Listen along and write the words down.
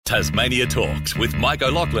Tasmania Talks with Mike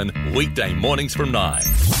O'Loughlin, weekday mornings from 9.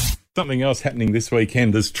 Something else happening this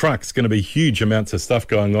weekend. There's trucks, going to be huge amounts of stuff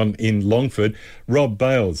going on in Longford. Rob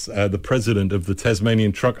Bales, the president of the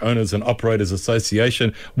Tasmanian Truck Owners and Operators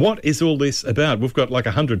Association. What is all this about? We've got like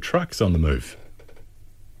 100 trucks on the move.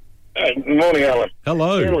 Good morning, Alan.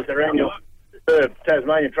 Hello. Yeah, look, around the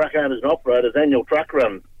Tasmanian Truck Owners and Operators annual truck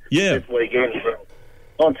run this weekend from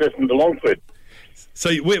Launceston to Longford. So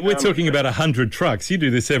we're talking about 100 trucks. You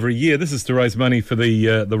do this every year. This is to raise money for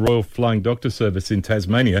the Royal Flying Doctor Service in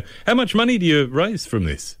Tasmania. How much money do you raise from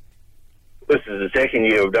this? This is the second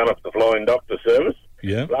year we've done it for the Flying Doctor Service.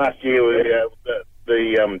 Yeah. Last year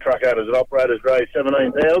the Truck Owners and Operators raised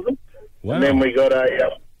 $17,000. Wow. And then we got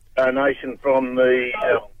a donation from the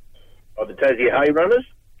Tassie Hay Runners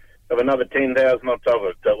of another $10,000 on top of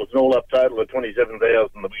it. So it was an all-up total of $27,000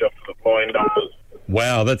 that we got for the Flying Doctors.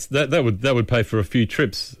 Wow, that would pay for a few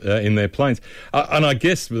trips in their planes. And I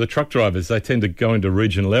guess with the truck drivers, they tend to go into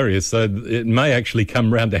regional areas, so it may actually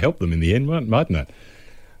come round to help them in the end, mightn't it?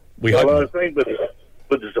 I think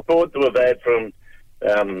with the support that we've had from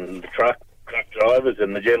the truck drivers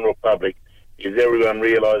and the general public, is everyone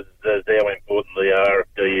realises how important the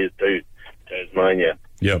RFD is to Tasmania.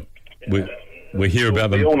 Yep. We hear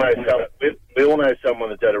about them. We all know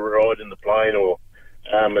someone that's had a ride in the plane or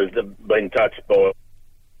has been touched by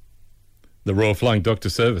the Royal Flying Doctor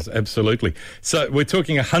Service, absolutely. So we're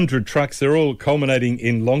talking 100 trucks. They're all culminating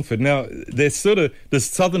in Longford. Now, there's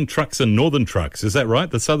southern trucks and northern trucks. Is that right?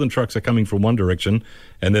 The southern trucks are coming from one direction,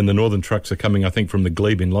 and then the northern trucks are coming, I think, from the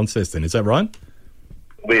Glebe in Launceston. Is that right?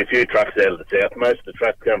 There'll be a few trucks out of the south. Most of the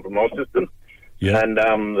trucks come from Launceston. Yeah. And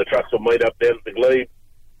the trucks will meet up down at the Glebe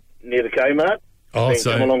near the Kmart. Oh,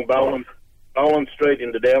 so come along Boland Street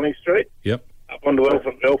into Dowling Street. Yep. Up onto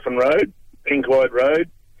Elfin Road, Pink White Road,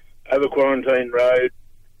 over Quarantine Road,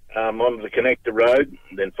 onto the Connector Road,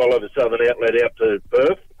 and then follow the southern outlet out to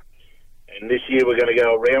Perth. And this year we're going to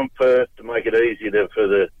go around Perth to make it easier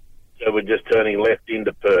so we're just turning left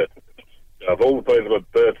into Perth. So if all the people at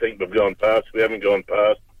Perth think we've gone past, we haven't gone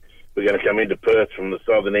past. We're going to come into Perth from the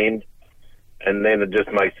southern end, and then it just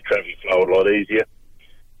makes the traffic flow a lot easier.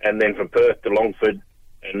 And then from Perth to Longford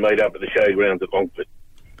and meet up at the showgrounds at Longford.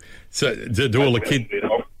 So do all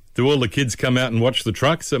the kids come out and watch the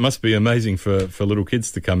trucks? It must be amazing for little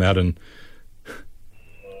kids to come out and...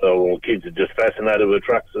 Well, kids are just fascinated with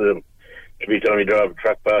trucks. Every time you drive a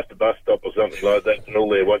truck past a bus stop or something like that, and all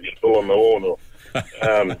there watching pull on the horn, or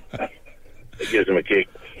it gives them a kick.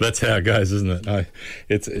 That's how it goes, isn't it?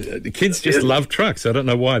 The kids just love trucks. I don't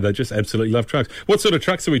know why. They just absolutely love trucks. What sort of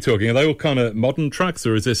trucks are we talking? Are they all kind of modern trucks,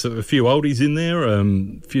 or is there a few oldies in there, a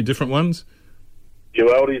few different ones? Few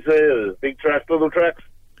oldies there, there's big trucks, little trucks,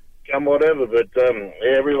 come whatever, but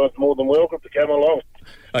everyone's more than welcome to come along.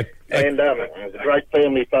 And it's a great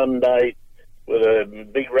family fun day with a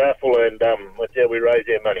big raffle, and that's how we raise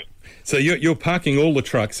our money. So you're parking all the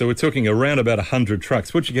trucks, so we're talking around about 100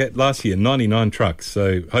 trucks. What'd you get last year? 99 trucks,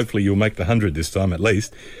 so hopefully you'll make the 100 this time at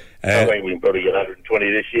least. I think we can probably get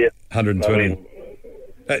 120 this year. 120.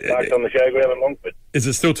 Parked on the showground at Longford. Is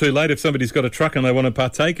it still too late if somebody's got a truck and they want to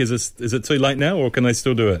partake? Is it too late now, or can they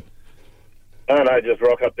still do it? No, just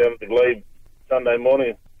rock up down at the Glebe Sunday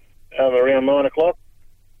morning around 9 o'clock.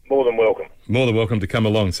 More than welcome. More than welcome to come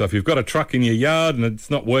along. So if you've got a truck in your yard and it's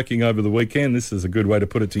not working over the weekend, this is a good way to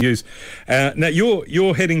put it to use. Now,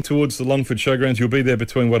 you're heading towards the Longford Showgrounds. You'll be there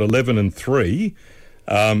between, 11 and 3,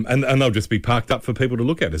 and they'll just be parked up for people to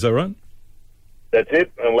look at. Is that right? That's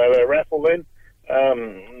it. And we'll have a raffle then.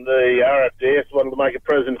 The RFDS wanted to make a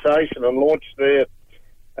presentation and launch their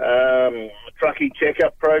truckie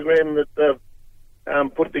checkup program that they've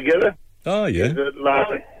put together. Oh, yeah.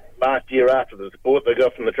 Last year, after the support they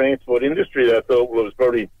got from the transport industry, they thought it was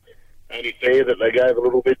probably only fair that they gave a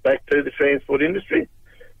little bit back to the transport industry.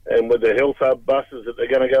 And with the Health Hub buses that they're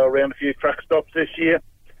going to go around a few truck stops this year,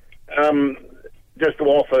 just to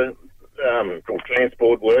offer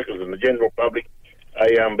transport workers and the general public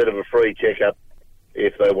a bit of a free checkup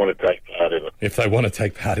if they want to take part in it. If they want to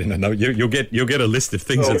take part in it, no, you'll get a list of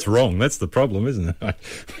things that's wrong. That's the problem, isn't it?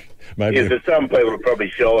 Maybe. Yeah, there's some people are probably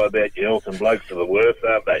shy about your health, and blokes are the worst,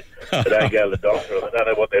 aren't they? They don't go to the doctor, or they don't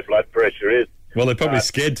know what their blood pressure is. Well, they're probably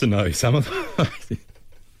scared to know. Some of them.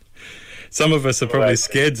 Some of us are probably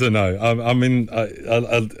scared to know. I mean,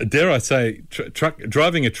 dare I say,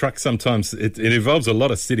 driving a truck sometimes it involves a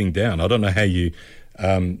lot of sitting down. I don't know how you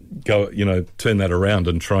turn that around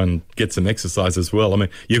and try and get some exercise as well. I mean,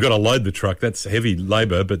 you've got to load the truck. That's heavy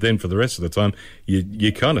labour, but then for the rest of the time,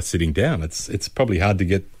 you're kind of sitting down. It's probably hard to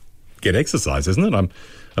get exercise, isn't it?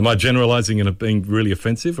 Am I generalising and it being really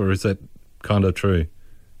offensive, or is that kind of true?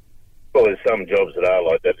 Well, there's some jobs that are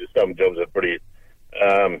like that. There's some jobs that are pretty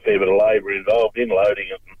fair bit of labour involved in loading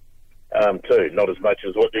them too. Not as much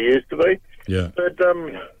as what there used to be. Yeah. But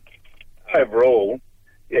overall,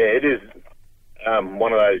 yeah, it is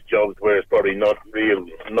one of those jobs where it's probably not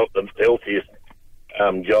the healthiest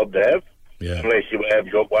job to have. Yeah. Unless you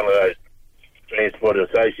have got one of those transport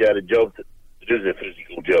associated jobs that is a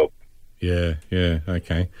physical job. Yeah,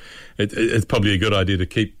 okay. It's probably a good idea to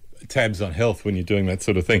keep tabs on health when you're doing that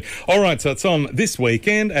sort of thing. All right, so it's on this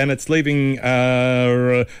weekend and it's leaving.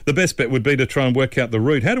 The best bet would be to try and work out the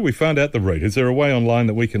route. How do we find out the route? Is there a way online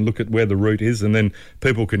that we can look at where the route is and then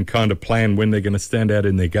people can kind of plan when they're going to stand out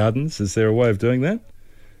in their gardens? Is there a way of doing that?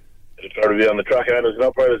 It'll try to be on the Truck Owners and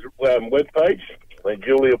Operators webpage. I think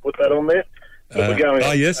Julie will put that on there.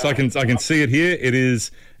 Yes, I can see it here.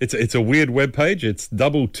 It's a weird web page. It's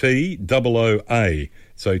TTOOA,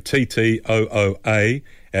 so TTOOA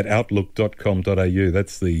at outlook.com.au.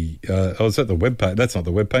 That's the is that the web page? That's not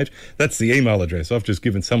the web page. That's the email address. I've just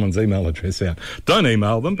given someone's email address out. Don't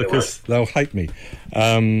email them because they'll hate me.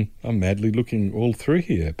 I'm madly looking all through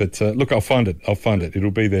here, but look, I'll find it. It'll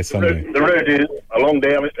be there somewhere. The route is along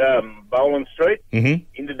Boland Street,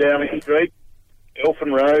 into Downing Street,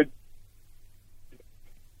 Elfin Road,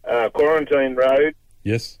 Quarantine Road.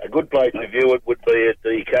 Yes. A good place to view it would be at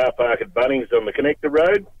the car park at Bunnings on the Connector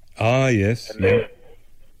Road. Ah, yes. And then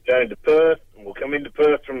going to Perth, and we'll come into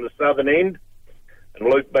Perth from the southern end and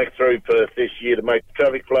loop back through Perth this year to make the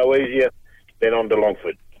traffic flow easier, then on to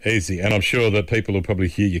Longford. Easy, and I'm sure that people will probably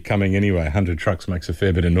hear you coming anyway. 100 trucks makes a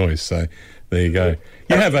fair bit of noise, so there you go.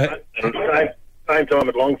 You have a... And same time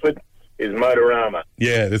at Longford is Motorama.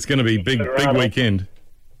 Yeah, it's going to be big weekend.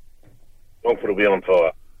 Longford will be on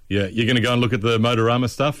fire. Yeah, you're going to go and look at the Motorama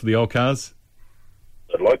stuff, the old cars?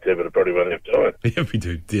 I'd like to, but I probably won't have time. Yeah, we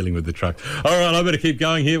do, dealing with the truck. All right, I better keep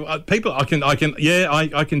going here. People, I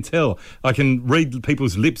can tell. I can read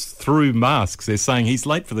people's lips through masks. They're saying he's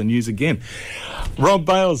late for the news again. Rob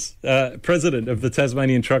Bales, President of the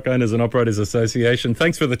Tasmanian Truck Owners and Operators Association.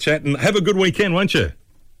 Thanks for the chat and have a good weekend, won't you?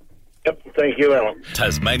 Yep, thank you, Alan.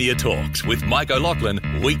 Tasmania Talks with Mike O'Loughlin,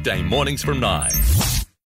 weekday mornings from 9.